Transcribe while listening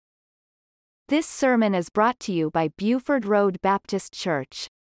This sermon is brought to you by Buford Road Baptist Church.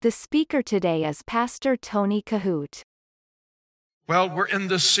 The speaker today is Pastor Tony Kohout. Well, we're in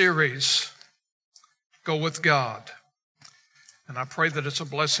this series, Go With God. And I pray that it's a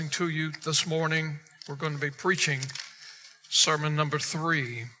blessing to you this morning. We're going to be preaching sermon number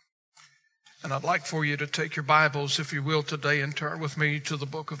 3. And I'd like for you to take your Bibles, if you will, today and turn with me to the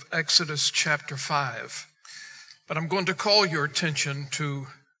book of Exodus chapter 5. But I'm going to call your attention to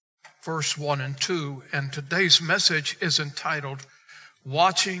verse 1 and 2. And today's message is entitled,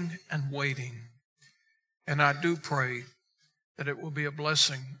 Watching and Waiting. And I do pray that it will be a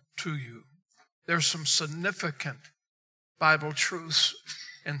blessing to you. There's some significant Bible truths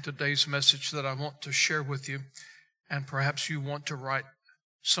in today's message that I want to share with you, and perhaps you want to write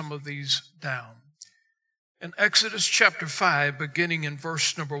some of these down. In Exodus chapter 5, beginning in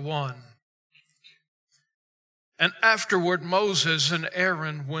verse number 1, and afterward Moses and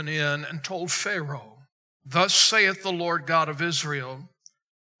Aaron went in and told Pharaoh, Thus saith the Lord God of Israel,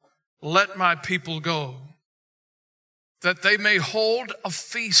 Let my people go, that they may hold a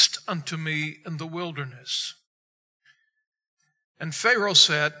feast unto me in the wilderness. And Pharaoh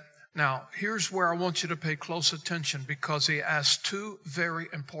said, now here's where I want you to pay close attention, because he asked two very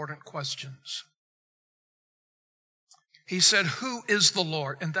important questions. He said, Who is the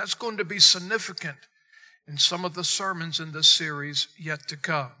Lord? And that's going to be significant in some of the sermons in this series yet to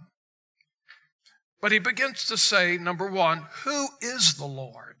come. But he begins to say, number one, who is the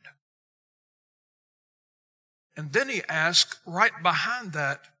Lord? And then he asks right behind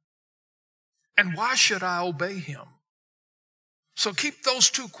that, and why should I obey him? So keep those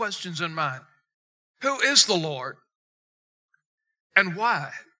two questions in mind. Who is the Lord? And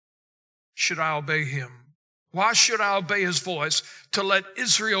why should I obey him? Why should I obey his voice to let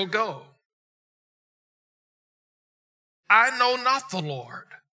Israel go? I know not the Lord,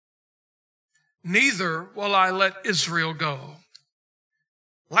 neither will I let Israel go.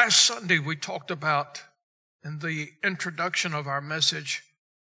 Last Sunday we talked about, in the introduction of our message,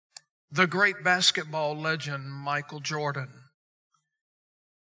 the great basketball legend Michael Jordan.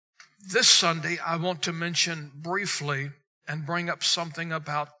 This Sunday I want to mention briefly and bring up something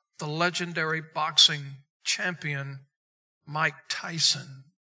about the legendary boxing champion Mike Tyson.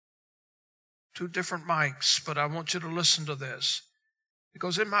 Two different mics, but I want you to listen to this.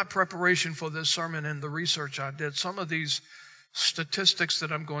 Because in my preparation for this sermon and the research I did, some of these statistics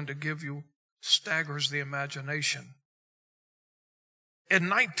that I'm going to give you staggers the imagination. In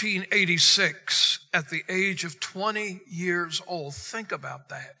 1986, at the age of 20 years old, think about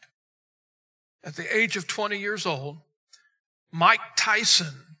that. At the age of 20 years old, Mike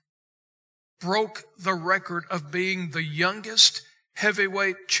Tyson broke the record of being the youngest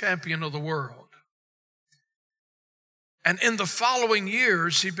heavyweight champion of the world. And in the following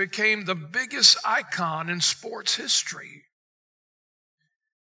years, he became the biggest icon in sports history,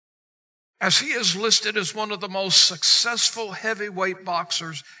 as he is listed as one of the most successful heavyweight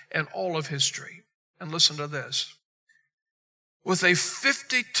boxers in all of history. And listen to this. With a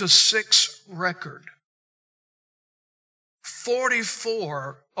 50-6 record,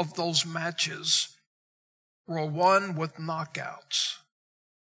 44 of those matches were won with knockouts.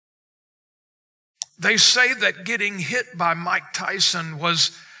 They say that getting hit by Mike Tyson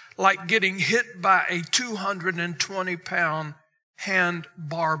was like getting hit by a 220-pound hand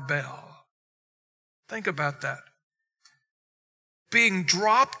barbell. Think about that. Being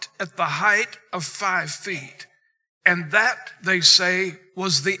dropped at the height of 5 feet. And that, they say,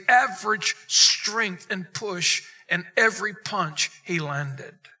 was the average strength and push in every punch he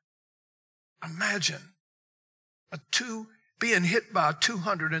landed. Imagine being hit by a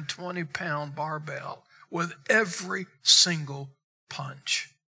 220-pound barbell with every single punch.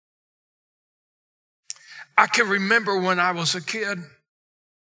 I can remember when I was a kid,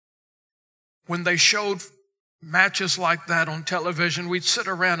 when they showed matches like that on television, we'd sit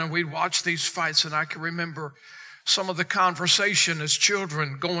around and we'd watch these fights, and I can remember some of the conversation as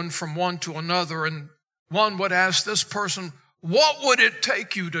children going from one to another, and one would ask this person, what would it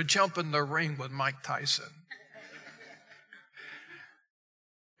take you to jump in the ring with Mike Tyson?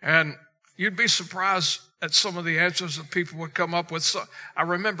 And you'd be surprised at some of the answers that people would come up with. So I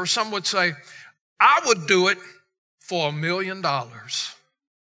remember some would say, I would do it for $1 million.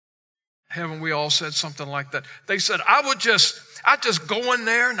 Haven't we all said something like that? They said, I'd just go in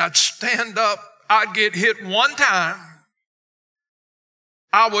there and I'd stand up. I'd get hit one time.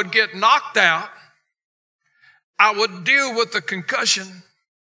 I would get knocked out. I would deal with the concussion.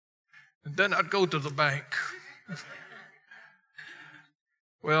 And then I'd go to the bank.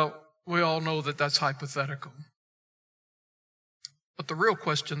 Well, we all know that that's hypothetical. But the real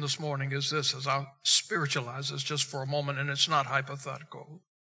question this morning is this, as I spiritualize this just for a moment, and it's not hypothetical.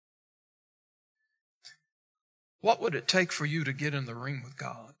 What would it take for you to get in the ring with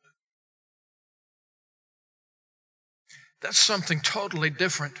God? That's something totally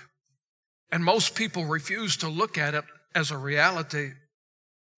different. And most people refuse to look at it as a reality.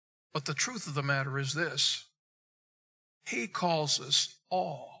 But the truth of the matter is this: He calls us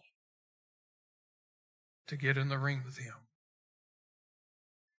all to get in the ring with Him.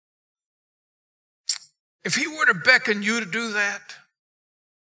 If He were to beckon you to do that,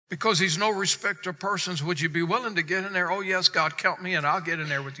 because He's no respecter of persons, would you be willing to get in there? Oh, yes, God, count me in. I'll get in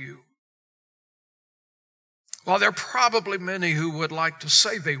there with you. Well, there are probably many who would like to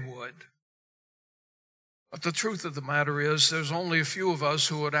say they would. But the truth of the matter is there's only a few of us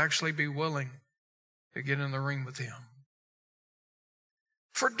who would actually be willing to get in the ring with Him.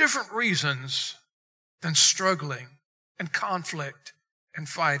 For different reasons than struggling and conflict and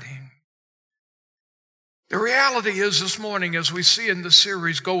fighting. The reality is this morning, as we see in the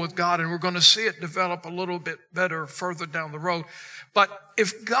series Go With God, and we're going to see it develop a little bit better further down the road, but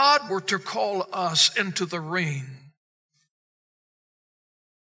if God were to call us into the ring,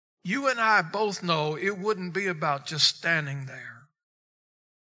 you and I both know it wouldn't be about just standing there.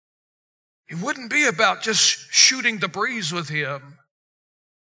 It wouldn't be about just shooting the breeze with Him.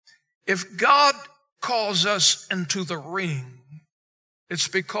 If God calls us into the ring, it's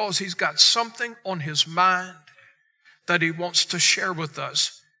because He's got something on His mind that He wants to share with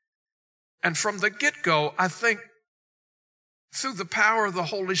us. And from the get-go, I think through the power of the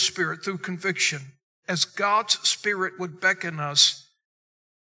Holy Spirit, through conviction, as God's Spirit would beckon us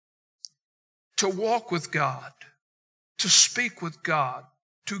to walk with God, to speak with God,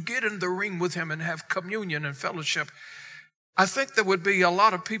 to get in the ring with Him and have communion and fellowship, I think there would be a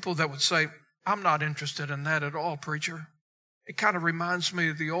lot of people that would say, I'm not interested in that at all, preacher. It kind of reminds me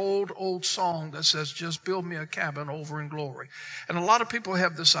of the old song that says, just build me a cabin over in glory. And a lot of people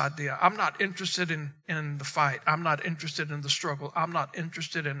have this idea. I'm not interested in the fight. I'm not interested in the struggle. I'm not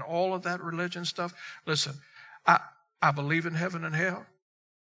interested in all of that religion stuff. Listen, I believe in heaven and hell.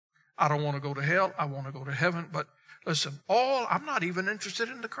 I don't want to go to hell. I want to go to heaven. But listen, I'm not even interested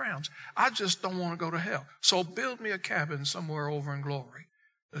in the crowns. I just don't want to go to hell. So build me a cabin somewhere over in glory.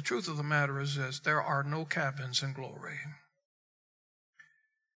 The truth of the matter is this: there are no cabins in glory.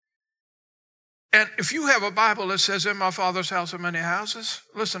 And if you have a Bible that says, in my Father's house are many houses,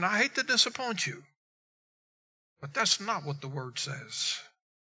 listen, I hate to disappoint you, but that's not what the Word says.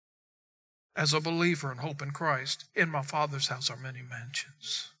 As a believer and hope in Christ, in my Father's house are many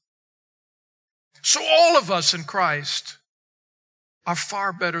mansions. So all of us in Christ are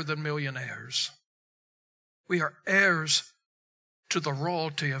far better than millionaires. We are heirs to the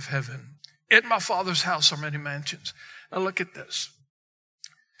royalty of heaven. In my Father's house are many mansions. Now look at this.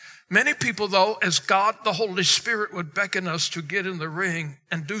 Many people, though, as God, the Holy Spirit, would beckon us to get in the ring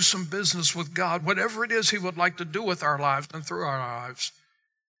and do some business with God, whatever it is He would like to do with our lives and through our lives.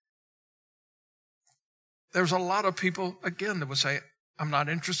 There's a lot of people, again, that would say, I'm not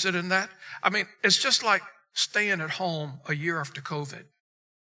interested in that. I mean, it's just like staying at home a year after COVID.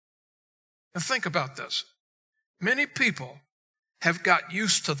 Now think about this. Many people have got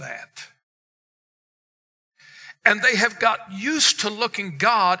used to that. And they have got used to looking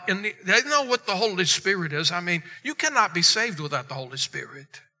God in they know what the Holy Spirit is. I mean, you cannot be saved without the Holy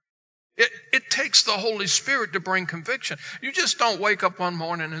Spirit. It takes the Holy Spirit to bring conviction. You just don't wake up one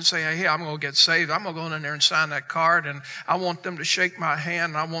morning and say, hey, I'm going to get saved. I'm going to go in there and sign that card, and I want them to shake my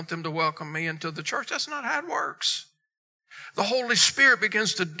hand, and I want them to welcome me into the church. That's not how it works. The Holy Spirit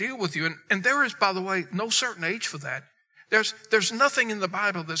begins to deal with you. And there is, by the way, no certain age for that. There's nothing in the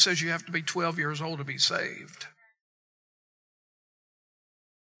Bible that says you have to be 12 years old to be saved.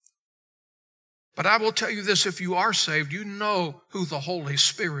 But I will tell you this, if you are saved, you know who the Holy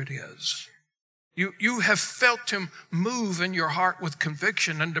Spirit is. You have felt Him move in your heart with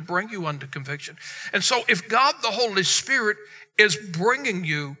conviction and to bring you under conviction. And so if God, the Holy Spirit, is bringing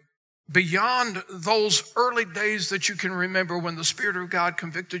you beyond those early days that you can remember when the Spirit of God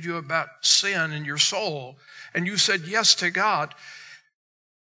convicted you about sin in your soul, and you said yes to God,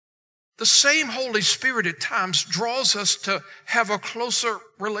 the same Holy Spirit at times draws us to have a closer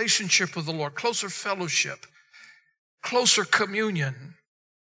relationship with the Lord, closer fellowship, closer communion.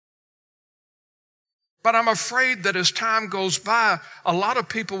 But I'm afraid that as time goes by, a lot of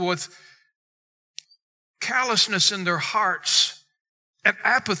people with callousness in their hearts and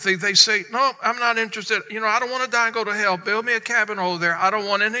apathy, they say, no, I'm not interested. I don't want to die and go to hell. Build me a cabin over there. I don't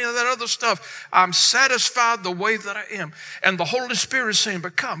want any of that other stuff. I'm satisfied the way that I am. And the Holy Spirit is saying,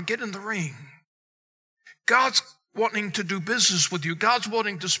 but come, get in the ring. God's wanting to do business with you. God's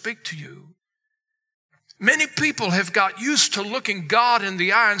wanting to speak to you. Many people have got used to looking God in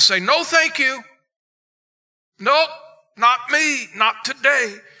the eye and say, no, thank you. Nope, not me, not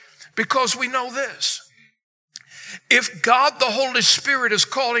today. Because we know this. If God, the Holy Spirit, is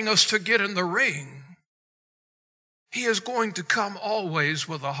calling us to get in the ring, He is going to come always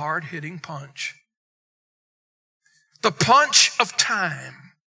with a hard-hitting punch. The punch of time.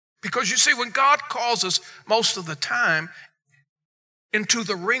 Because you see, when God calls us most of the time into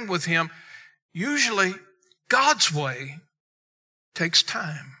the ring with Him, usually God's way takes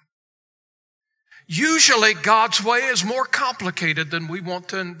time. Usually God's way is more complicated than we want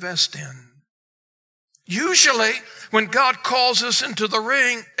to invest in. Usually when God calls us into the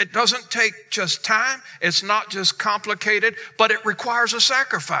ring, it doesn't take just time. It's not just complicated, but it requires a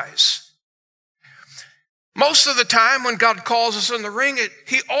sacrifice. Most of the time when God calls us in the ring,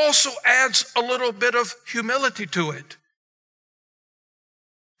 He also adds a little bit of humility to it.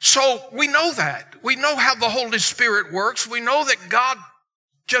 So we know that. We know how the Holy Spirit works. We know that God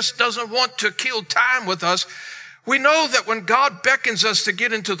just doesn't want to kill time with us. We know that when God beckons us to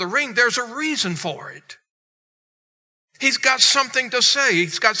get into the ring, there's a reason for it. He's got something to say.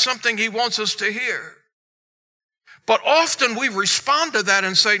 He's got something He wants us to hear. But often we respond to that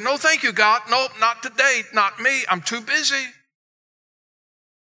and say, no, thank you, God. Nope, not today, not me. I'm too busy.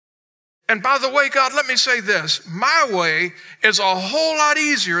 And by the way, God, let me say this. My way is a whole lot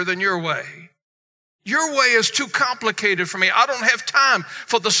easier than your way. Your way is too complicated for me. I don't have time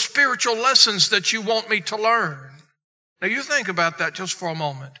for the spiritual lessons that you want me to learn. Now you think about that just for a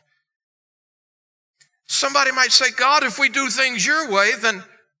moment. Somebody might say, God, if we do things your way, then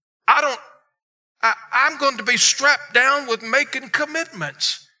I'm going to be strapped down with making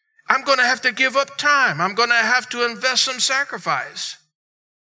commitments. I'm going to have to give up time. I'm going to have to invest some sacrifice.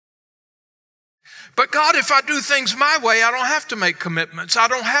 But God, if I do things my way, I don't have to make commitments. I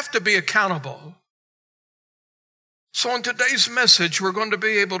don't have to be accountable. So in today's message, we're going to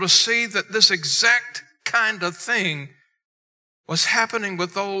be able to see that this exact kind of thing was happening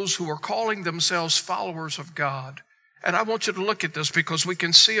with those who are calling themselves followers of God. And I want you to look at this because we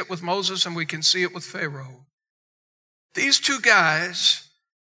can see it with Moses and we can see it with Pharaoh. These two guys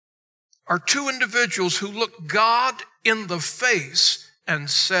are two individuals who looked God in the face and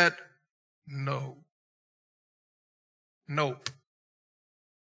said, no. Nope.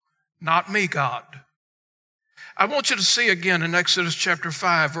 Not me, God. I want you to see again in Exodus chapter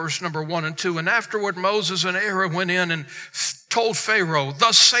 5, verse number 1 and 2. And afterward Moses and Aaron went in and told Pharaoh,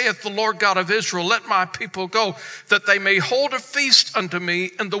 thus saith the Lord God of Israel, let my people go, that they may hold a feast unto me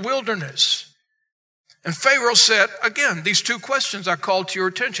in the wilderness. And Pharaoh said, again, these two questions I called to your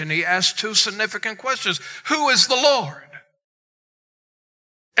attention. He asked two significant questions. Who is the Lord?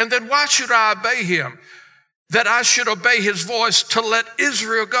 And then why should I obey him? That I should obey his voice to let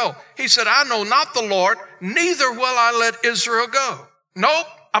Israel go. He said, I know not the Lord, neither will I let Israel go. Nope,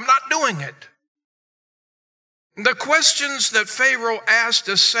 I'm not doing it. The questions that Pharaoh asked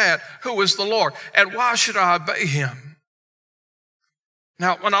is said, who is the Lord? And why should I obey him?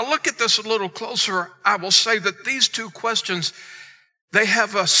 Now, when I look at this a little closer, I will say that these two questions, they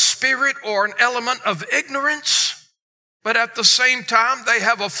have a spirit or an element of ignorance, but at the same time, they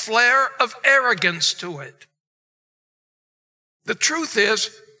have a flare of arrogance to it. The truth is,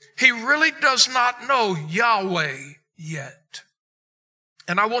 he really does not know Yahweh yet.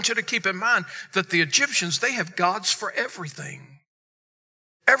 And I want you to keep in mind that the Egyptians, they have gods for everything.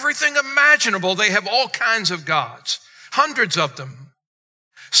 Everything imaginable, they have all kinds of gods, hundreds of them.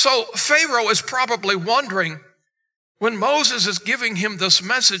 So Pharaoh is probably wondering, when Moses is giving him this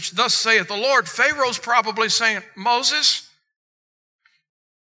message, thus saith the Lord, Pharaoh's probably saying, Moses,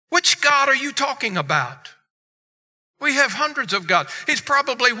 which God are you talking about? We have hundreds of gods. He's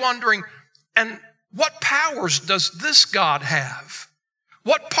probably wondering, and what powers does this God have?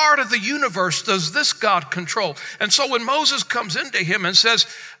 What part of the universe does this God control? And so when Moses comes into him and says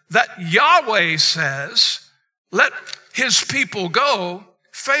that Yahweh says, let his people go,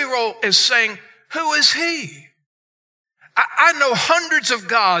 Pharaoh is saying, who is he? I know hundreds of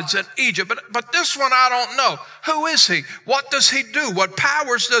gods in Egypt, but this one I don't know. Who is he? What does he do? What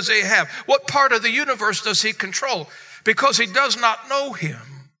powers does he have? What part of the universe does he control? Because he does not know him.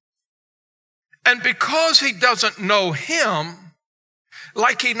 And because he doesn't know him,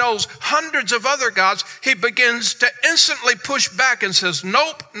 like he knows hundreds of other gods, he begins to instantly push back and says,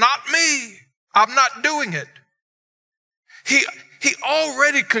 nope, not me. I'm not doing it. He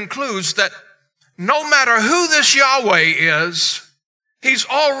already concludes that no matter who this Yahweh is, he's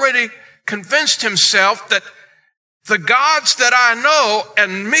already convinced himself that the gods that I know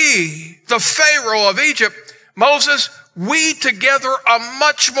and me, the Pharaoh of Egypt, Moses, we together are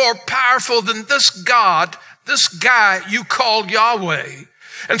much more powerful than this God, this guy you call Yahweh.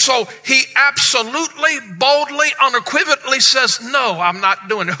 And so he absolutely, boldly, unequivocally says, no, I'm not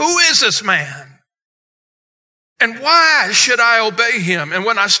doing it. Who is this man? And why should I obey him? And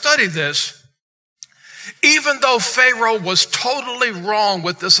when I study this, even though Pharaoh was totally wrong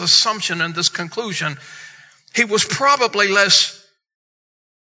with this assumption and this conclusion, he was probably less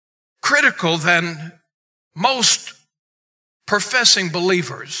critical than most professing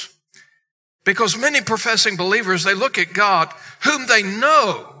believers. Because many professing believers, they look at God, whom they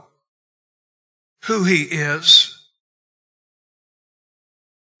know who he is,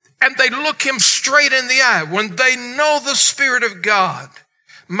 and they look him straight in the eye. When they know the Spirit of God,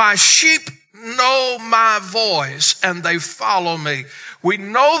 my sheep know my voice and they follow me. We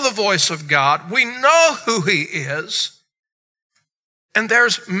know the voice of God. We know who he is. And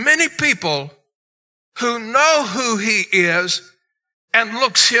there's many people who know who he is and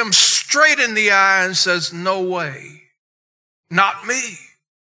looks him straight in the eye and says, no way, not me.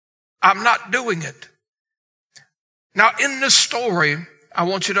 I'm not doing it. Now, in this story, I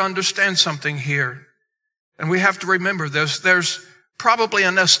want you to understand something here. And we have to remember this. There's probably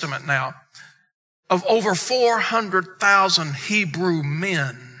an estimate now of over 400,000 Hebrew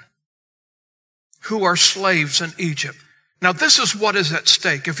men who are slaves in Egypt. Now, this is what is at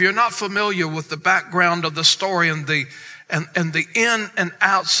stake. If you're not familiar with the background of the story and the in and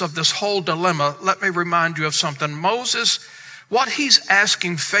outs of this whole dilemma, let me remind you of something. Moses, what he's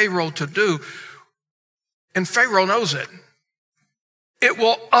asking Pharaoh to do, and Pharaoh knows it, it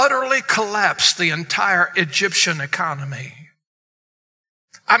will utterly collapse the entire Egyptian economy.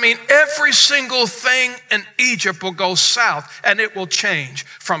 I mean, every single thing in Egypt will go south and it will change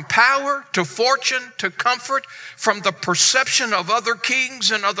from power to fortune to comfort, from the perception of other kings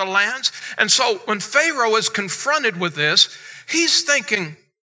and other lands. And so when Pharaoh is confronted with this, he's thinking,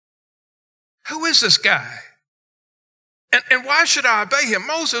 who is this guy? And why should I obey him?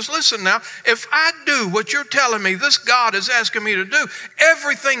 Moses, listen now, if I do what you're telling me this God is asking me to do,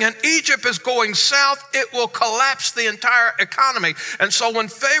 everything in Egypt is going south. It will collapse the entire economy. And so when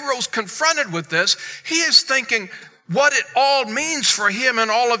Pharaoh's confronted with this, he is thinking what it all means for him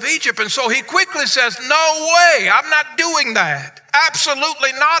and all of Egypt. And so he quickly says, no way, I'm not doing that.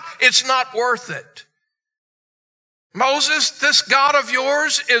 Absolutely not. It's not worth it. Moses, this God of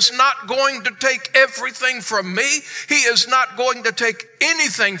yours is not going to take everything from me. He is not going to take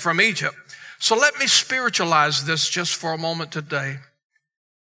anything from Egypt. So let me spiritualize this just for a moment today.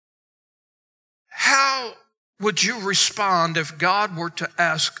 How would you respond if God were to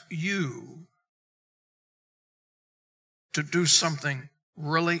ask you to do something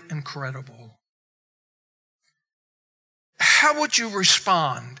really incredible? How would you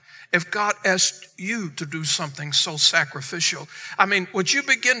respond if God asked you to do something so sacrificial? I mean, would you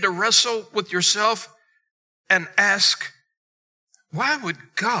begin to wrestle with yourself and ask, why would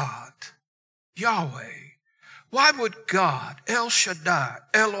God, Yahweh, why would God, El Shaddai,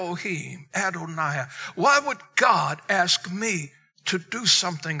 Elohim, Adonai, why would God ask me to do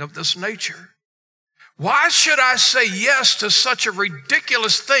something of this nature? Why should I say yes to such a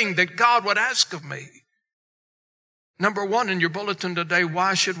ridiculous thing that God would ask of me? Number one in your bulletin today,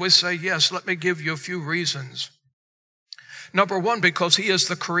 why should we say yes? Let me give you a few reasons. Number one, because he is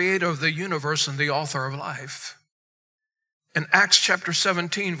the creator of the universe and the author of life. In Acts chapter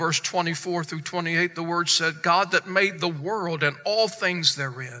 17, verse 24 through 28, the word said, God that made the world and all things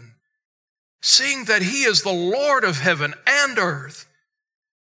therein, seeing that he is the Lord of heaven and earth,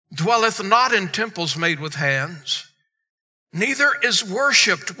 dwelleth not in temples made with hands, neither is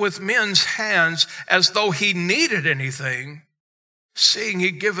worshipped with men's hands as though he needed anything, seeing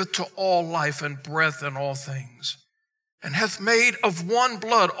he giveth to all life and breath and all things, and hath made of one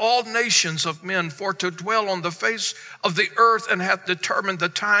blood all nations of men for to dwell on the face of the earth, and hath determined the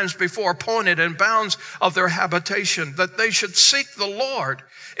times before appointed and bounds of their habitation, that they should seek the Lord,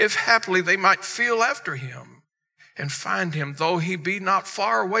 if haply they might feel after him, and find him, though he be not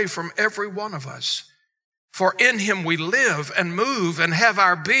far away from every one of us. For in him we live and move and have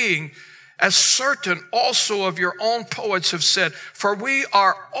our being, as certain also of your own poets have said, for we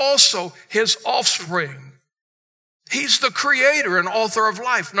are also his offspring. He's the creator and author of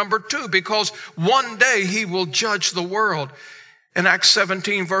life. Number two, because one day he will judge the world. In Acts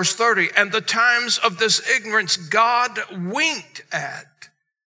 17, verse 30, and the times of this ignorance God winked at,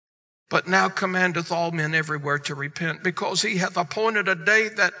 but now commandeth all men everywhere to repent, because he hath appointed a day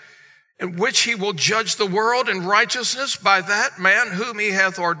that in which he will judge the world in righteousness by that man whom he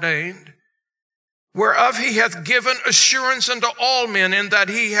hath ordained, whereof he hath given assurance unto all men, in that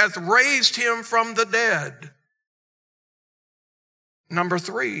he hath raised him from the dead. Number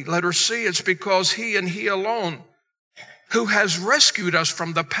 3, letter C, it's because he and he alone who has rescued us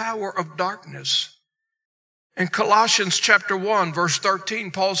from the power of darkness. In Colossians chapter 1, verse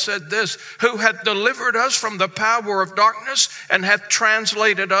 13, Paul said this, who hath delivered us from the power of darkness and hath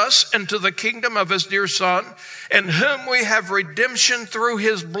translated us into the kingdom of his dear Son, in whom we have redemption through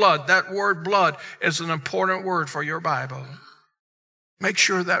his blood. That word blood is an important word for your Bible. Make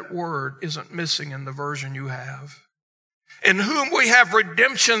sure that word isn't missing in the version you have. In whom we have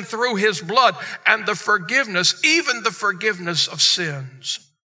redemption through his blood and the forgiveness, even the forgiveness of sins.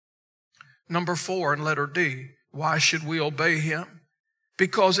 Number 4 in letter D, why should we obey him?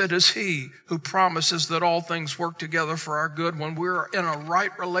 Because it is he who promises that all things work together for our good when we're in a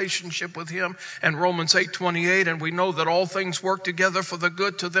right relationship with him. And Romans 8:28, and we know that all things work together for the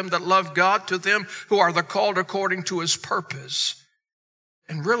good to them that love God, to them who are the called according to his purpose.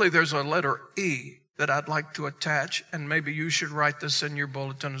 And really there's a letter E that I'd like to attach, and maybe you should write this in your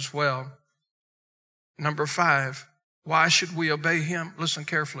bulletin as well. Number 5, why should we obey him? Listen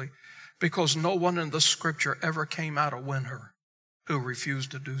carefully. Because no one in the scripture ever came out a winner who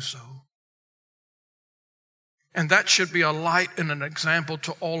refused to do so. And that should be a light and an example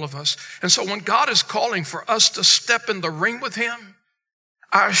to all of us. And so when God is calling for us to step in the ring with him,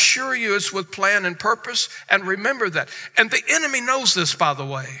 I assure you it's with plan and purpose. And remember that. And the enemy knows this, by the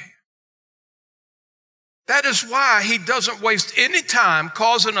way. That is why he doesn't waste any time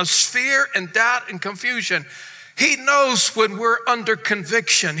causing us fear and doubt and confusion. He knows when we're under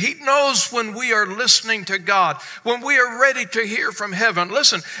conviction. He knows when we are listening to God, when we are ready to hear from heaven.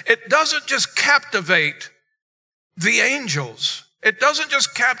 Listen, it doesn't just captivate the angels. It doesn't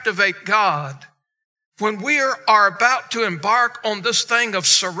just captivate God. When we are about to embark on this thing of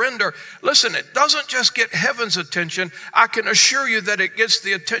surrender, listen, it doesn't just get heaven's attention. I can assure you that it gets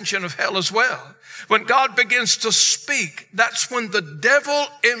the attention of hell as well. When God begins to speak, that's when the devil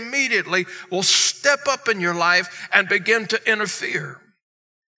immediately will step up in your life and begin to interfere.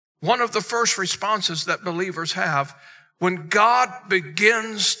 One of the first responses that believers have when God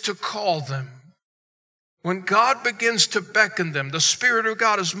begins to call them, when God begins to beckon them, the Spirit of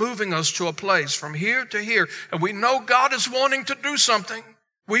God is moving us to a place from here to here, and we know God is wanting to do something.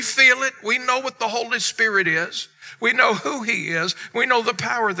 We feel it. We know what the Holy Spirit is. We know who he is. We know the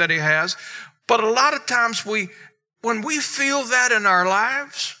power that he has. But a lot of times when we feel that in our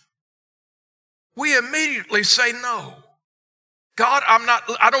lives, we immediately say no. God,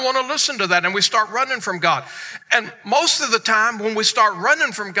 I don't want to listen to that. And we start running from God. And most of the time when we start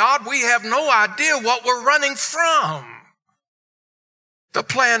running from God, we have no idea what we're running from. The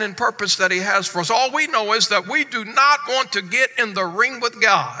plan and purpose that he has for us. All we know is that we do not want to get in the ring with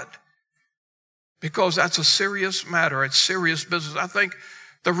God because that's a serious matter. It's serious business. I think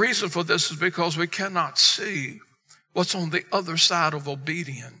the reason for this is because we cannot see what's on the other side of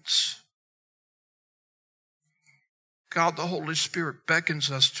obedience. God, the Holy Spirit,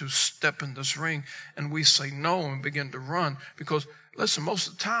 beckons us to step in this ring, and we say no and begin to run because, listen, most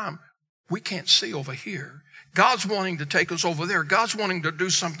of the time, we can't see over here. God's wanting to take us over there. God's wanting to do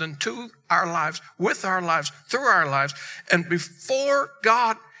something to our lives, with our lives, through our lives. And before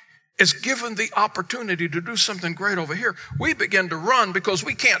God is given the opportunity to do something great over here, we begin to run because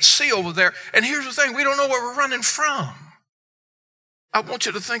we can't see over there. And here's the thing, we don't know where we're running from. I want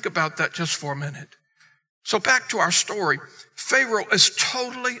you to think about that just for a minute. So back to our story. Pharaoh is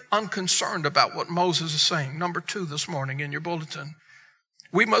totally unconcerned about what Moses is saying. Number 2 this morning in your bulletin.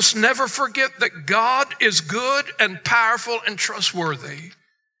 We must never forget that God is good and powerful and trustworthy.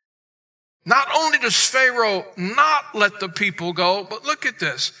 Not only does Pharaoh not let the people go, but look at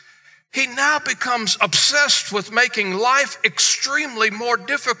this. He now becomes obsessed with making life extremely more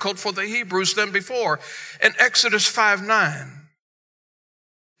difficult for the Hebrews than before. In Exodus 5:9,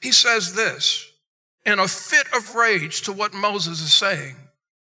 he says this, in a fit of rage to what Moses is saying.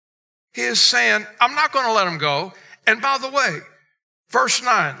 He is saying, I'm not going to let them go. And by the way, verse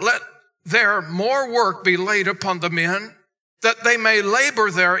 9, let their more work be laid upon the men, that they may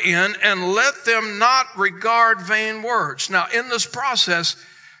labor therein, and let them not regard vain words. Now, in this process,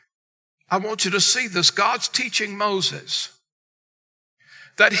 I want you to see this. God's teaching Moses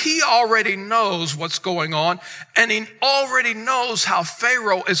that he already knows what's going on, and he already knows how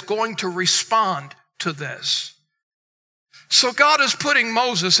Pharaoh is going to respond to this. So God is putting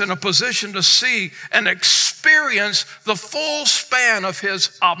Moses in a position to see and experience the full span of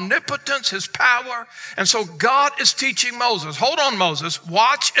his omnipotence, his power. And so God is teaching Moses, hold on, Moses,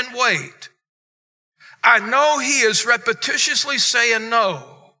 watch and wait. I know he is repetitiously saying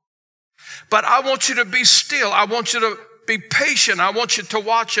no, but I want you to be still. I want you to be patient. I want you to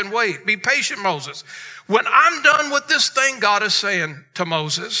watch and wait. Be patient, Moses. When I'm done with this thing, God is saying to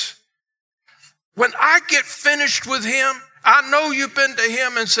Moses, when I get finished with him, I know you've been to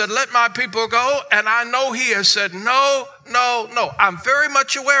him and said, let my people go. And I know he has said, no, no, no. I'm very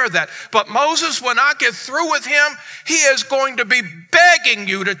much aware of that. But Moses, when I get through with him, he is going to be begging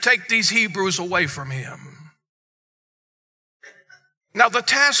you to take these Hebrews away from him. Now, the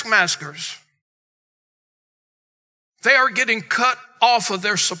taskmasters, they are getting cut off of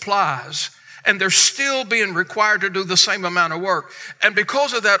their supplies, and they're still being required to do the same amount of work. And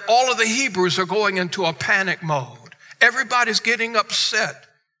because of that, all of the Hebrews are going into a panic mode. Everybody's getting upset.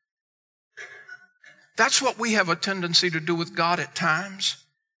 That's what we have a tendency to do with God at times.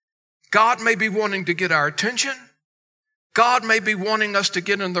 God may be wanting to get our attention. God may be wanting us to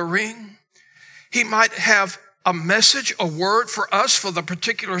get in the ring. He might have a message, a word for us for the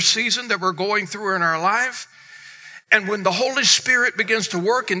particular season that we're going through in our life. And when the Holy Spirit begins to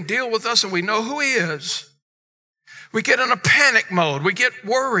work and deal with us and we know who he is, we get in a panic mode. We get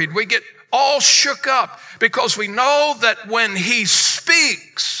worried. We get all shook up because we know that when he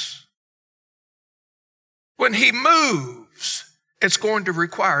speaks, when he moves, it's going to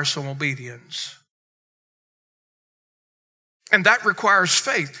require some obedience. And that requires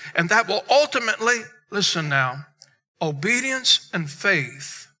faith. And that will ultimately, listen now, obedience and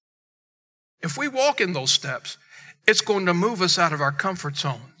faith. If we walk in those steps, it's going to move us out of our comfort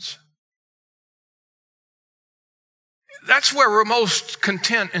zones. That's where we're most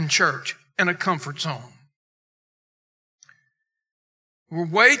content in church, in a comfort zone. We're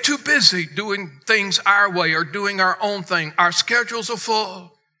way too busy doing things our way or doing our own thing. Our schedules are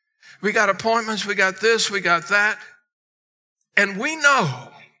full. We got appointments, we got this, we got that. And we know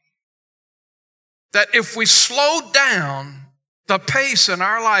that if we slow down the pace in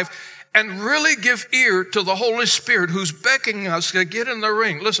our life and really give ear to the Holy Spirit who's beckoning us to get in the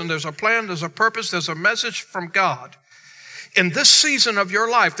ring. Listen, there's a plan, there's a purpose, there's a message from God. In this season of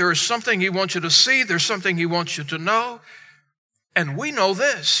your life, there is something he wants you to see, there's something he wants you to know. And we know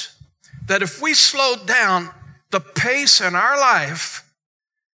this, that if we slow down the pace in our life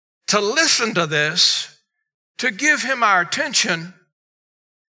to listen to this, to give him our attention,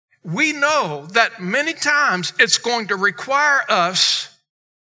 we know that many times it's going to require us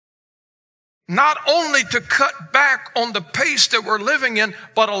not only to cut back on the pace that we're living in,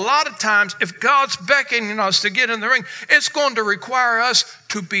 but a lot of times if God's beckoning us to get in the ring, it's going to require us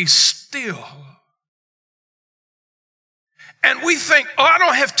to be still. And we think, I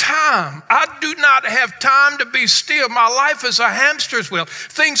don't have time. I do not have time to be still. My life is a hamster's wheel.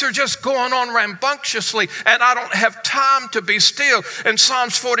 Things are just going on rambunctiously, and I don't have time to be still. In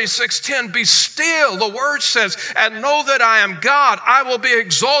Psalms 46:10, be still, the word says, and know that I am God. I will be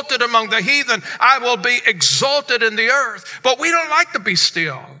exalted among the heathen. I will be exalted in the earth. But we don't like to be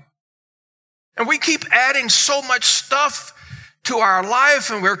still. And we keep adding so much stuff to our life,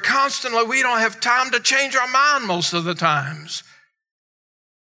 and we don't have time to change our mind most of the times.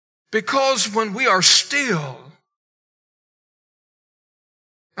 Because when we are still,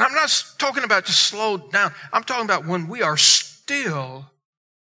 and I'm not talking about just slow down, I'm talking about when we are still,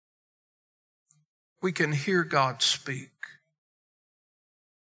 we can hear God speak.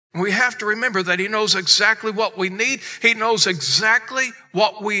 We have to remember that he knows exactly what we need. He knows exactly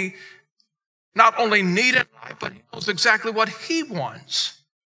what we not only need in life, but he knows exactly what he wants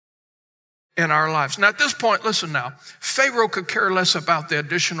in our lives. Now, at this point, listen now, Pharaoh could care less about the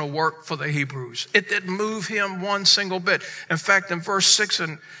additional work for the Hebrews. It didn't move him one single bit. In fact, in verse 6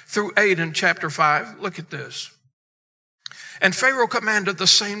 and through 8 in chapter 5, look at this. And Pharaoh commanded the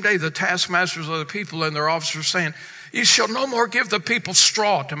same day the taskmasters of the people and their officers, saying, you shall no more give the people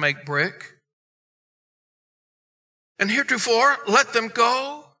straw to make brick. And heretofore, let them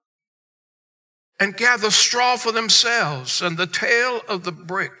go and gather straw for themselves, and the tale of the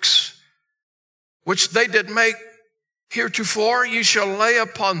bricks, which they did make heretofore, you shall lay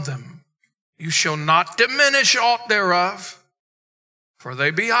upon them. You shall not diminish aught thereof, for they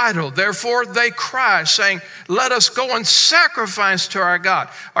be idle. Therefore they cry, saying, let us go and sacrifice to our God.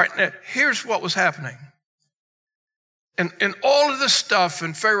 All right, now here's what was happening. And all of this stuff,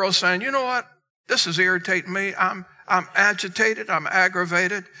 and Pharaoh saying, you know what? This is irritating me. I'm agitated. I'm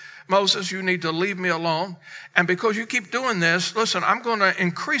aggravated. Moses, you need to leave me alone. And because you keep doing this, listen, I'm going to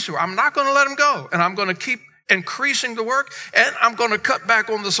increase you. I'm not going to let him go. And I'm going to keep increasing the work, and I'm going to cut back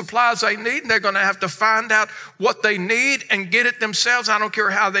on the supplies they need, and they're going to have to find out what they need and get it themselves. I don't care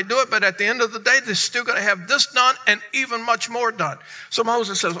how they do it, but at the end of the day, they're still going to have this done and even much more done. So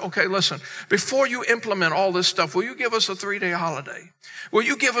Moses says, okay, listen, before you implement all this stuff, will you give us a 3-day holiday? Will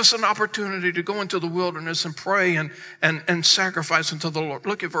you give us an opportunity to go into the wilderness and pray and sacrifice unto the Lord?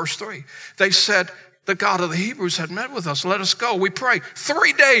 Look at verse 3. They said, the God of the Hebrews had met with us. Let us go. We pray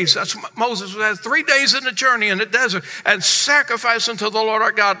 3 days. That's what Moses had. 3 days in the journey in the desert and sacrifice unto the Lord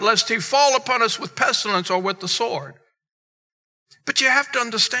our God, lest he fall upon us with pestilence or with the sword. But you have to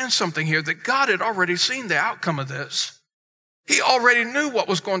understand something here, that God had already seen the outcome of this. He already knew what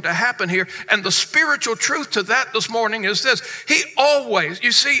was going to happen here. And the spiritual truth to that this morning is this. He always,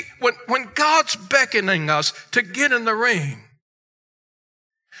 you see, when God's beckoning us to get in the ring,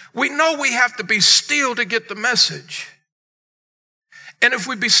 we know we have to be still to get the message. And if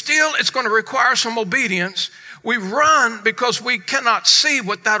we be still, it's going to require some obedience. We run because we cannot see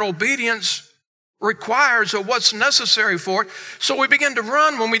what that obedience requires or what's necessary for it. So we begin to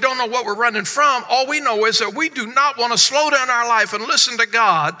run when we don't know what we're running from. All we know is that we do not want to slow down our life and listen to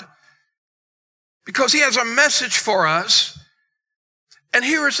God because he has a message for us. And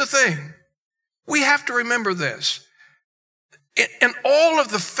here is the thing. We have to remember this. In all of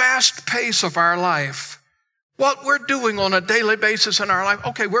the fast pace of our life, what we're doing on a daily basis in our life,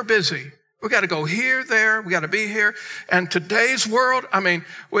 okay, we're busy. We got to go here, there. We got to be here. And today's world, I mean,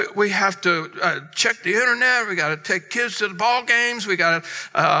 we have to check the internet. We got to take kids to the ball games. We got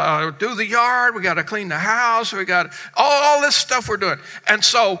to do the yard. We got to clean the house. We got all this stuff we're doing. And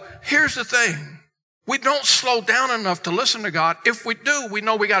so here's the thing. We don't slow down enough to listen to God. If we do, we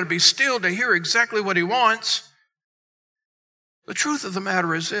know we got to be still to hear exactly what he wants. The truth of the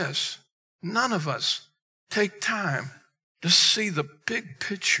matter is this. None of us take time to see the big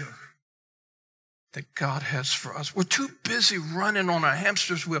picture that God has for us. We're too busy running on a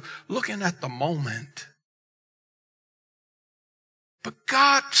hamster's wheel, looking at the moment. But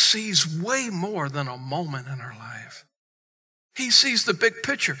God sees way more than a moment in our life. He sees the big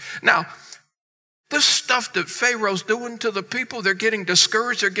picture. Now, this stuff that Pharaoh's doing to the people, they're getting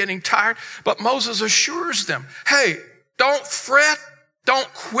discouraged, they're getting tired, but Moses assures them, hey, don't fret,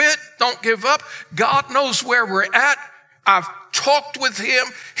 don't quit, don't give up. God knows where we're at. I've talked with him.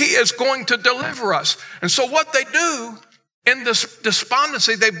 He is going to deliver us. And so what they do in this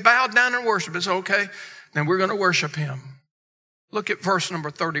despondency, they bow down and worship. It's okay, then we're going to worship him. Look at verse number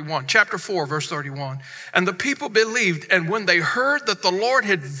 31, chapter 4, verse 31. And the people believed, and when they heard that the Lord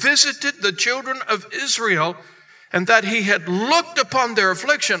had visited the children of Israel and that he had looked upon their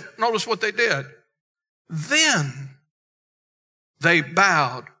affliction, notice what they did. Then they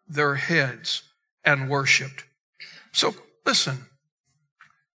bowed their heads and worshiped. So listen,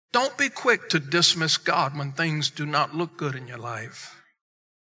 don't be quick to dismiss God when things do not look good in your life.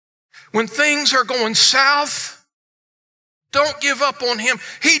 When things are going south, don't give up on him.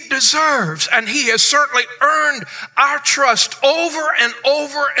 He deserves, and he has certainly earned our trust over and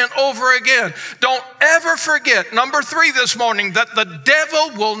over and over again. Don't ever forget, number 3 this morning, that the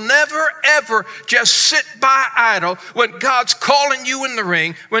devil will never, ever just sit by idle when God's calling you in the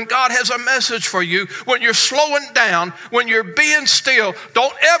ring, when God has a message for you, when you're slowing down, when you're being still.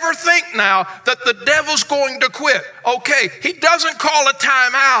 Don't ever think now that the devil's going to quit. Okay, he doesn't call a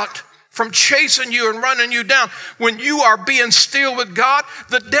time out from chasing you and running you down. When you are being still with God,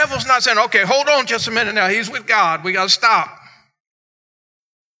 the devil's not saying, okay, hold on just a minute now. He's with God. We got to stop.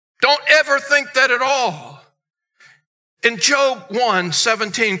 Don't ever think that at all. In Job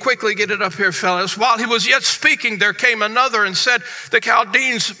 1:17, quickly get it up here, fellas. While he was yet speaking, there came another and said, the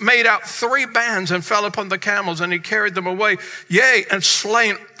Chaldeans made out 3 bands and fell upon the camels, and he carried them away, yea, and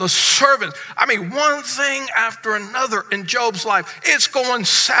slain the servants. I mean, one thing after another in Job's life. It's going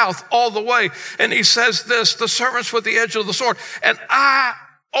south all the way. And he says this, the servants with the edge of the sword, and I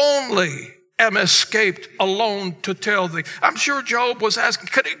only am escaped alone to tell thee. I'm sure Job was asking,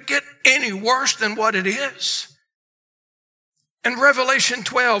 could it get any worse than what it is? In Revelation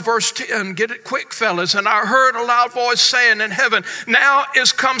 12, verse 10, get it quick, fellas. And I heard a loud voice saying in heaven, now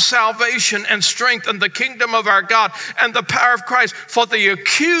is come salvation and strength and the kingdom of our God and the power of Christ. For the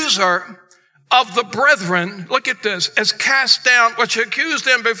accuser of the brethren, look at this, is cast down, which accused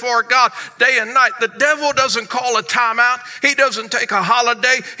them before God day and night. The devil doesn't call a timeout. He doesn't take a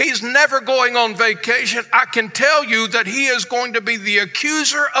holiday. He's never going on vacation. I can tell you that he is going to be the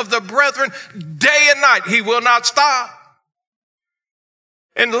accuser of the brethren day and night. He will not stop.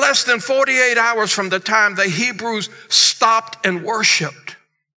 In less than 48 hours from the time the Hebrews stopped and worshiped,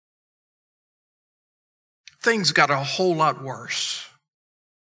 things got a whole lot worse.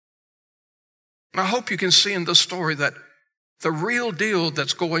 I hope you can see in this story that the real deal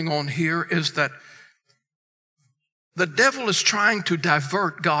that's going on here is that the devil is trying to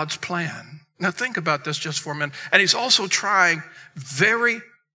divert God's plan. Now think about this just for a minute. And he's also trying very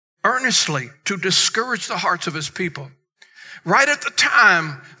earnestly to discourage the hearts of his people. Right at the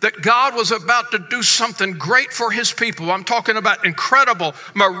time that God was about to do something great for his people, I'm talking about incredible,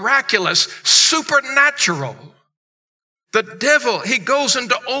 miraculous, supernatural, the devil, he goes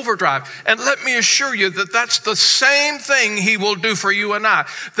into overdrive. And let me assure you that that's the same thing he will do for you and I.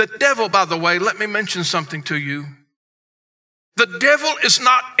 The devil, by the way, let me mention something to you. The devil is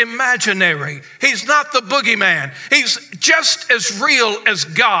not imaginary. He's not the boogeyman. He's just as real as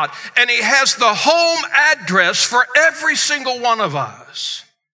God. And he has the home address for every single one of us.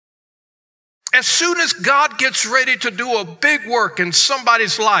 As soon as God gets ready to do a big work in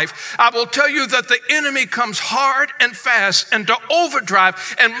somebody's life, I will tell you that the enemy comes hard and fast into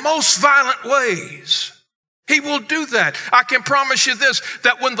overdrive in most violent ways. He will do that. I can promise you this,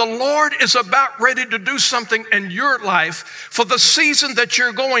 that when the Lord is about ready to do something in your life for the season that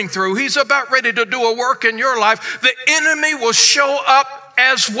you're going through, he's about ready to do a work in your life, the enemy will show up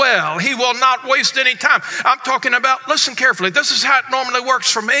as well. He will not waste any time. I'm talking about, listen carefully, this is how it normally works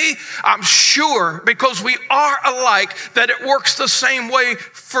for me. I'm sure, because we are alike, that it works the same way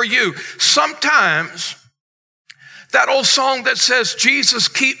for you. Sometimes, that old song that says, Jesus,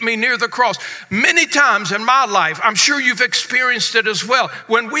 keep me near the cross. Many times in my life, I'm sure you've experienced it as well.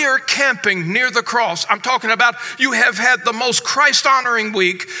 When we are camping near the cross, I'm talking about you have had the most Christ-honoring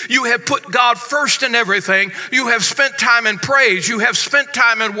week. You have put God first in everything. You have spent time in praise. You have spent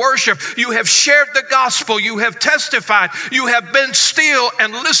time in worship. You have shared the gospel. You have testified. You have been still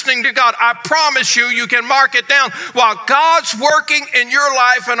and listening to God. I promise you, you can mark it down. While God's working in your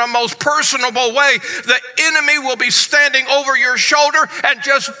life in a most personable way, the enemy will be standing over your shoulder and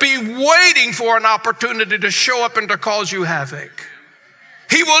just be waiting for an opportunity to show up and to cause you havoc.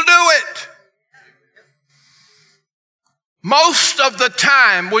 He will do it. Most of the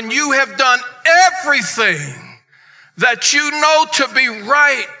time when you have done everything that you know to be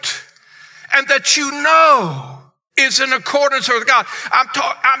right and that you know is in accordance with God,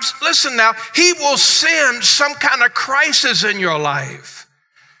 listen now, he will send some kind of crisis in your life.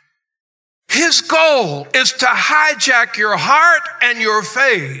 His goal is to hijack your heart and your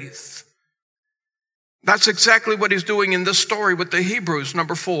faith. That's exactly what he's doing in this story with the Hebrews,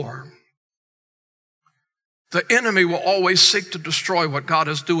 number 4. The enemy will always seek to destroy what God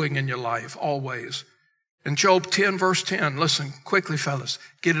is doing in your life, always. In Job 10, verse 10, listen quickly, fellas,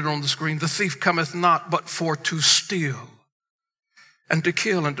 get it on the screen. The thief cometh not but for to steal and to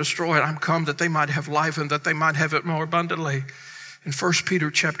kill and destroy. I'm come that they might have life and that they might have it more abundantly. In 1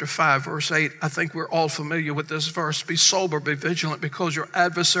 Peter chapter 5, verse 8, I think we're all familiar with this verse. Be sober, be vigilant, because your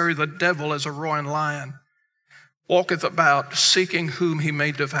adversary, the devil, as a roaring lion, walketh about, seeking whom he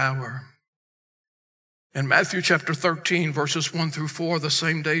may devour. In Matthew chapter 13, verses 1 through 4, the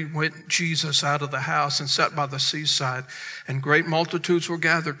same day went Jesus out of the house and sat by the seaside, and great multitudes were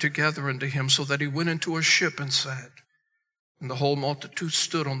gathered together unto him, so that he went into a ship and sat. And the whole multitude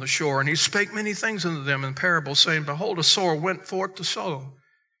stood on the shore, and he spake many things unto them in parables, saying, Behold, a sower went forth to sow.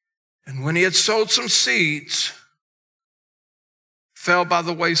 And when he had sowed some seeds, fell by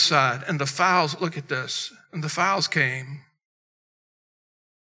the wayside, and the fowls, look at this, and the fowls came,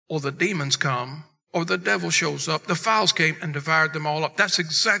 or the demons come, or the devil shows up. The fowls came and devoured them all up. That's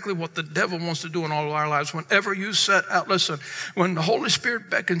exactly what the devil wants to do in all of our lives. Whenever you set out, listen, when the Holy Spirit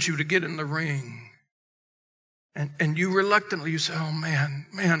beckons you to get in the ring, and you reluctantly, you say, oh man,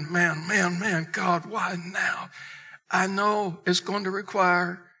 God, why now? I know it's going to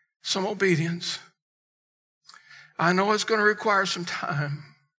require some obedience. I know it's going to require some time.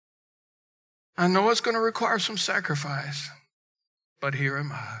 I know it's going to require some sacrifice. But here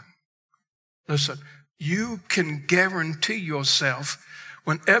am I. Listen, you can guarantee yourself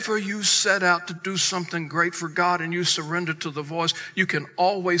whenever you set out to do something great for God and you surrender to the voice, you can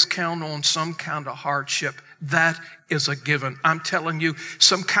always count on some kind of hardship. That is a given. I'm telling you,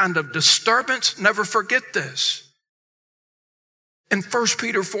 some kind of disturbance. Never forget this. In 1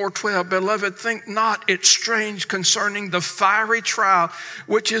 Peter 4:12, beloved, think not it strange concerning the fiery trial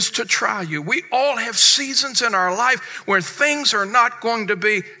which is to try you. We all have seasons in our life where things are not going to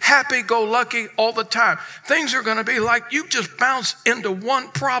be happy-go-lucky all the time. Things are going to be like you just bounce into one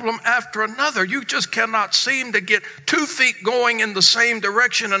problem after another. You just cannot seem to get 2 feet going in the same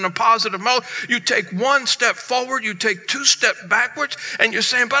direction in a positive mode. You take 1 step forward, you take 2 steps backwards, and you're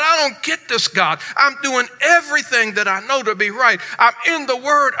saying, but I don't get this, God. I'm doing everything that I know to be right. I'm in the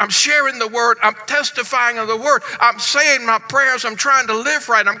Word. I'm sharing the Word. I'm testifying of the Word. I'm saying my prayers. I'm trying to live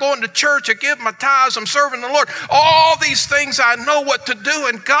right. I'm going to church. I give my tithes. I'm serving the Lord. All these things I know what to do.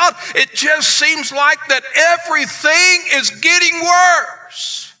 And God, it just seems like that everything is getting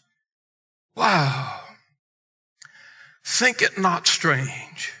worse. Wow. Think it not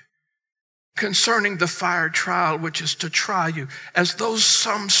strange concerning the fire trial, which is to try you, as though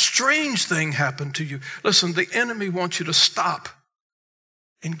some strange thing happened to you. Listen, the enemy wants you to stop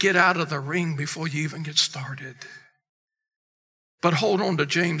and get out of the ring before you even get started. But hold on to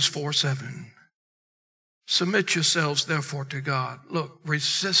James 4:7. Submit yourselves, therefore, to God. Look,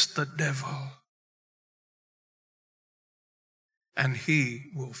 resist the devil, and he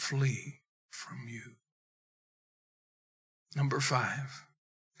will flee from you. Number 5.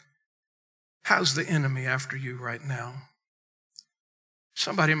 How's the enemy after you right now?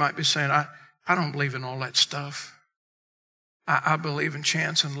 Somebody might be saying, I don't believe in all that stuff. I believe in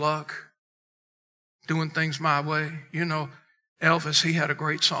chance and luck, doing things my way. You know, Elvis, he had a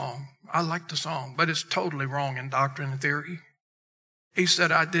great song. I like the song, but it's totally wrong in doctrine and theory. He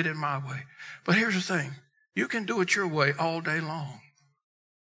said, I did it my way. But here's the thing. You can do it your way all day long.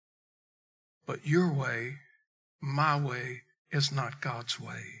 But your way, my way, is not God's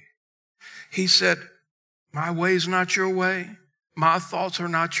way. He said, my way is not your way. My thoughts are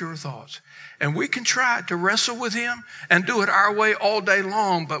not your thoughts. And we can try to wrestle with him and do it our way all day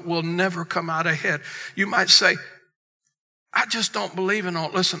long, but we'll never come out ahead. You might say, I just don't believe in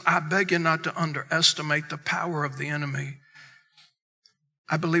all. Listen, I beg you not to underestimate the power of the enemy.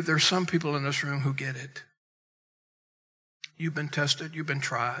 I believe there are some people in this room who get it. You've been tested. You've been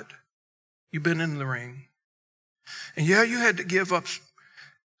tried. You've been in the ring. And yeah, you had to give up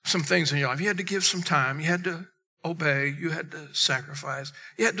some things in your life. You had to give some time. You had to obey. You had to sacrifice.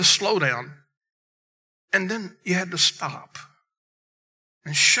 You had to slow down. And then you had to stop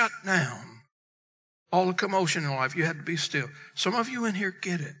and shut down all the commotion in life. You had to be still. Some of you in here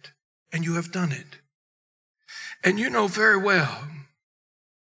get it, and you have done it. And you know very well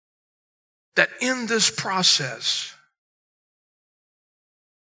that in this process,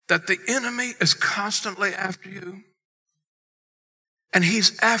 that the enemy is constantly after you. And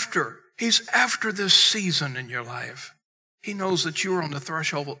he's after this season in your life. He knows that you're on the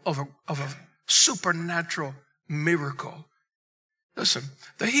threshold of a supernatural miracle. Listen,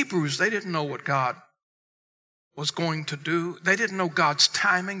 the Hebrews, they didn't know what God was going to do. They didn't know God's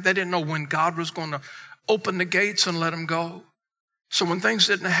timing. They didn't know when God was going to open the gates and let them go. So when things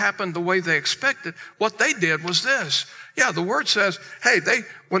didn't happen the way they expected, what they did was this. Yeah, the word says, hey,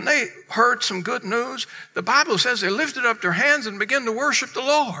 when they heard some good news, the Bible says they lifted up their hands and began to worship the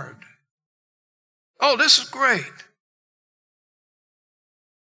Lord. Oh, this is great.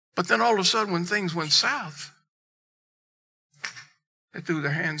 But then all of a sudden when things went south, they threw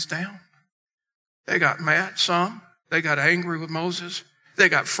their hands down. They got mad, some. They got angry with Moses. They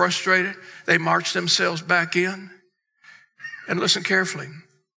got frustrated. They marched themselves back in. And listen carefully.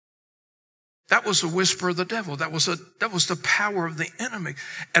 That was the whisper of the devil. That was the power of the enemy.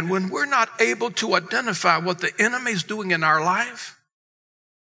 And when we're not able to identify what the enemy is doing in our life,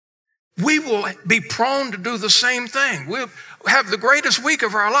 we will be prone to do the same thing. We'll have the greatest week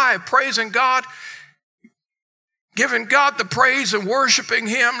of our life, praising God, giving God the praise and worshiping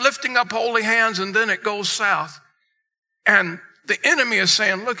him, lifting up holy hands, and then it goes south. And the enemy is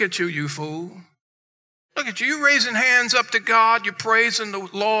saying, look at you, you fool. Look at you. You're raising hands up to God. You're praising the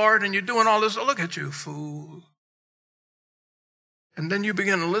Lord and you're doing all this. Look at you, fool. And then you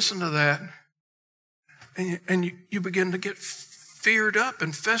begin to listen to that and you begin to get feared up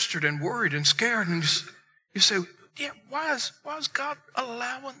and festered and worried and scared. And you say, yeah, why is God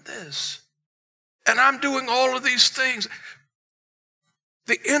allowing this? And I'm doing all of these things.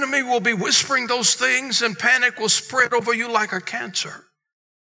 The enemy will be whispering those things and panic will spread over you like a cancer.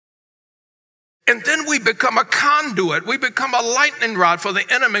 And then we become a conduit. We become a lightning rod for the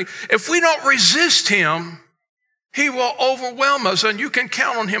enemy. If we don't resist him, he will overwhelm us, and you can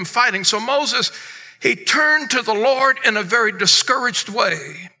count on him fighting. So Moses, he turned to the Lord in a very discouraged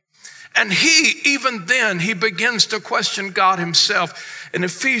way. And even then, he begins to question God himself. In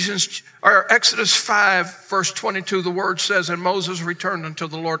Exodus 5, verse 22, the word says, and Moses returned unto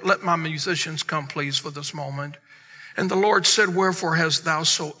the Lord. Let my musicians come, please, for this moment. And the Lord said, wherefore hast thou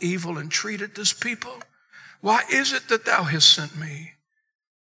so evil entreated this people? Why is it that thou hast sent me?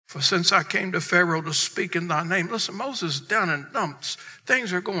 For since I came to Pharaoh to speak in thy name. Listen, Moses is down in dumps.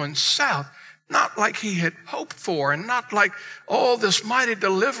 Things are going south. Not like he had hoped for, and not like, oh, this mighty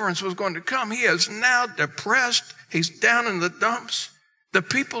deliverance was going to come. He is now depressed. He's down in the dumps. The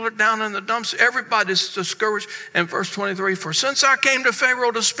people are down in the dumps. Everybody's discouraged. And verse 23, for since I came to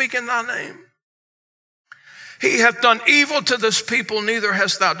Pharaoh to speak in thy name, he hath done evil to this people, neither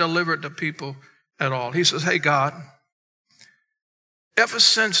hast thou delivered the people at all. He says, hey, God, ever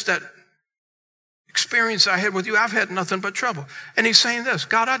since that experience I had with you, I've had nothing but trouble. And he's saying this,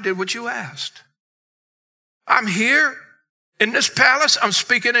 God, I did what you asked. I'm here in this palace. I'm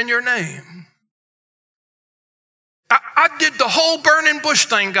speaking in your name. I did the whole burning bush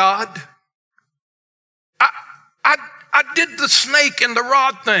thing, God. I did the snake and the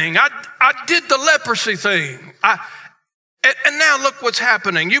rod thing. I did the leprosy thing. And now look what's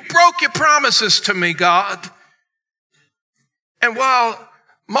happening. You broke your promises to me, God. And while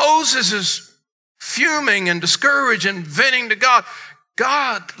Moses is fuming and discouraged and venting to God,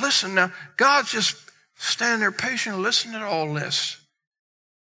 listen now, God's just standing there patiently listening to all this.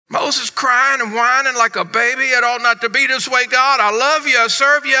 Moses crying and whining like a baby. It ought not to be this way, God. I love you. I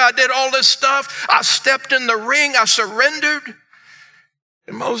serve you. I did all this stuff. I stepped in the ring. I surrendered.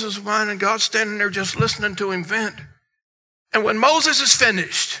 And Moses whining, God standing there just listening to him vent. And when Moses is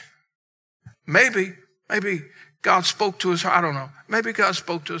finished, maybe God spoke to his heart. I don't know. Maybe God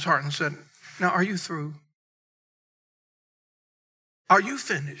spoke to his heart and said, now, are you through? Are you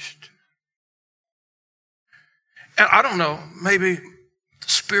finished? And I don't know. Maybe the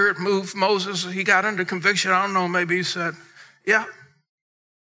Spirit moved Moses. He got under conviction. I don't know. Maybe he said, yeah.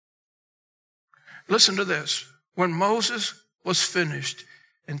 Listen to this. When Moses was finished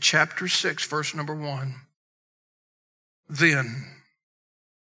in chapter 6, verse number 1, then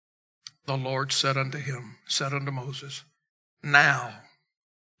the Lord said unto Moses, now,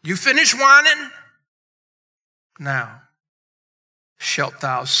 you finish whining? Now shalt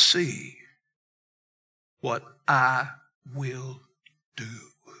thou see what I will do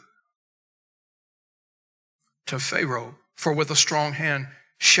to Pharaoh, for with a strong hand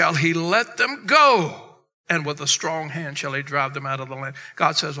shall he let them go, and with a strong hand shall he drive them out of the land.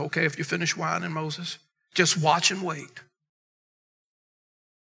 God says, okay, if you finish whining, Moses, just watch and wait.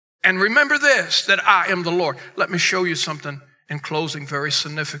 And remember this, that I am the Lord. Let me show you something in closing very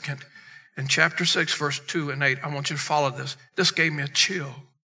significant. In chapter 6, verse 2 and 8, I want you to follow this. This gave me a chill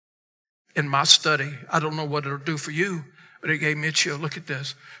in my study. I don't know what it'll do for you, but it gave me a chill. Look at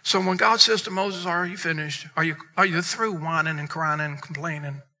this. So when God says to Moses, are you finished? Are you through whining and crying and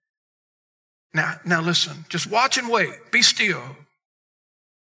complaining? Now listen, just watch and wait. Be still.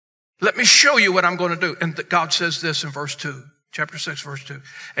 Let me show you what I'm going to do. And God says this in verse 2, chapter 6, verse 2.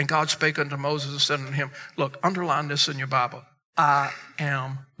 And God spake unto Moses and said unto him, look, underline this in your Bible. I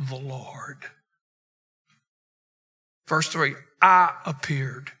am the Lord. Verse 3, I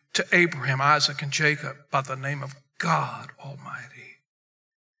appeared to Abraham, Isaac, and Jacob by the name of God Almighty.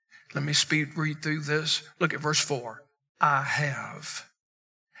 Let me read through this. Look at verse 4. I have.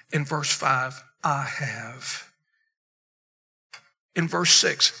 In verse 5, I have. In verse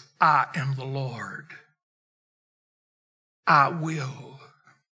 6, I am the Lord. I will.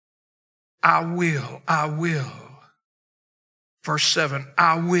 I will. I will. Verse 7,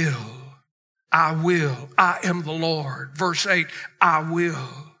 I will. I will. I am the Lord. Verse 8, I will.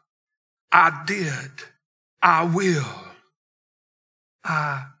 I did. I will.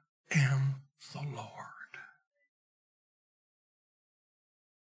 I am the Lord.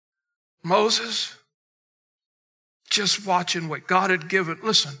 Moses, just watch and wait. God had given,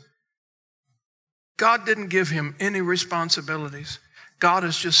 listen, God didn't give him any responsibilities. God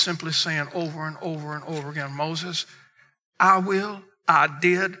is just simply saying over and over and over again, Moses, I will, I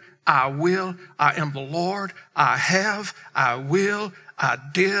did, I will, I am the Lord, I have, I will, I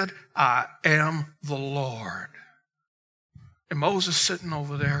did, I am the Lord. And Moses sitting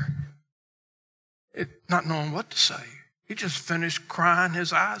over there, not knowing what to say. He just finished crying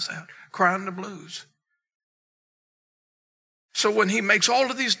his eyes out, crying the blues. So when he makes all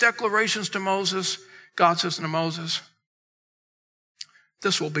of these declarations to Moses, God says to Moses,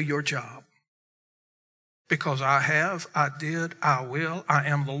 this will be your job. Because I have, I did, I will, I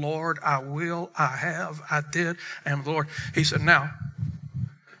am the Lord, I will, I have, I did, I am the Lord. He said, now,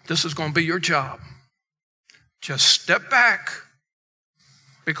 this is going to be your job. Just step back.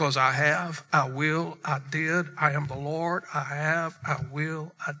 Because I have, I will, I did, I am the Lord, I have, I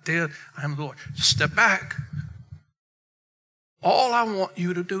will, I did, I am the Lord. Just step back. All I want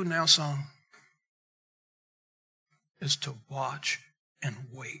you to do now, son, is to watch and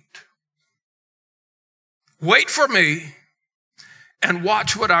wait. Wait for me and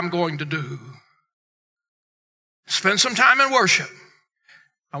watch what I'm going to do. Spend some time in worship.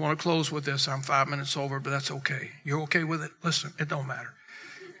 I want to close with this. I'm 5 minutes over, but that's okay. You're okay with it? Listen, it don't matter.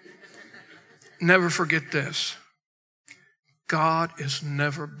 Never forget this. God is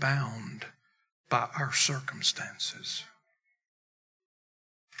never bound by our circumstances.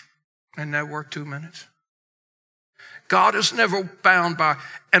 Isn't that worth 2 minutes? God is never bound by,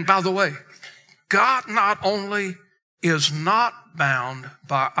 and by the way, God not only is not bound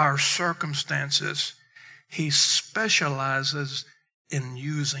by our circumstances, He specializes in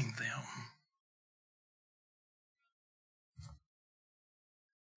using them.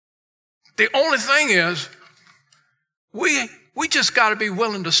 The only thing is, we just got to be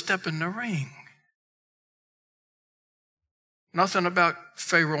willing to step in the ring. Nothing about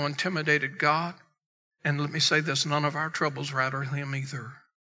Pharaoh intimidated God. And let me say this, none of our troubles rattle Him either.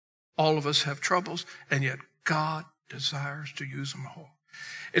 All of us have troubles, and yet God desires to use them all.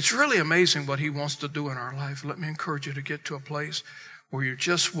 It's really amazing what He wants to do in our life. Let me encourage you to get to a place where you're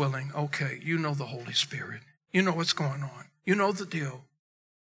just willing, okay, you know the Holy Spirit. You know what's going on. You know the deal.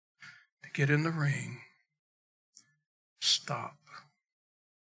 To get in the ring, stop,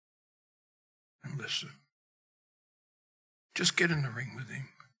 and listen. Just get in the ring with Him.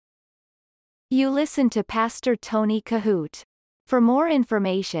 You listen to Pastor Tony Kohout. For more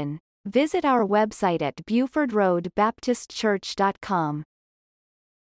information, visit our website at BufordRoadBaptistChurch.com.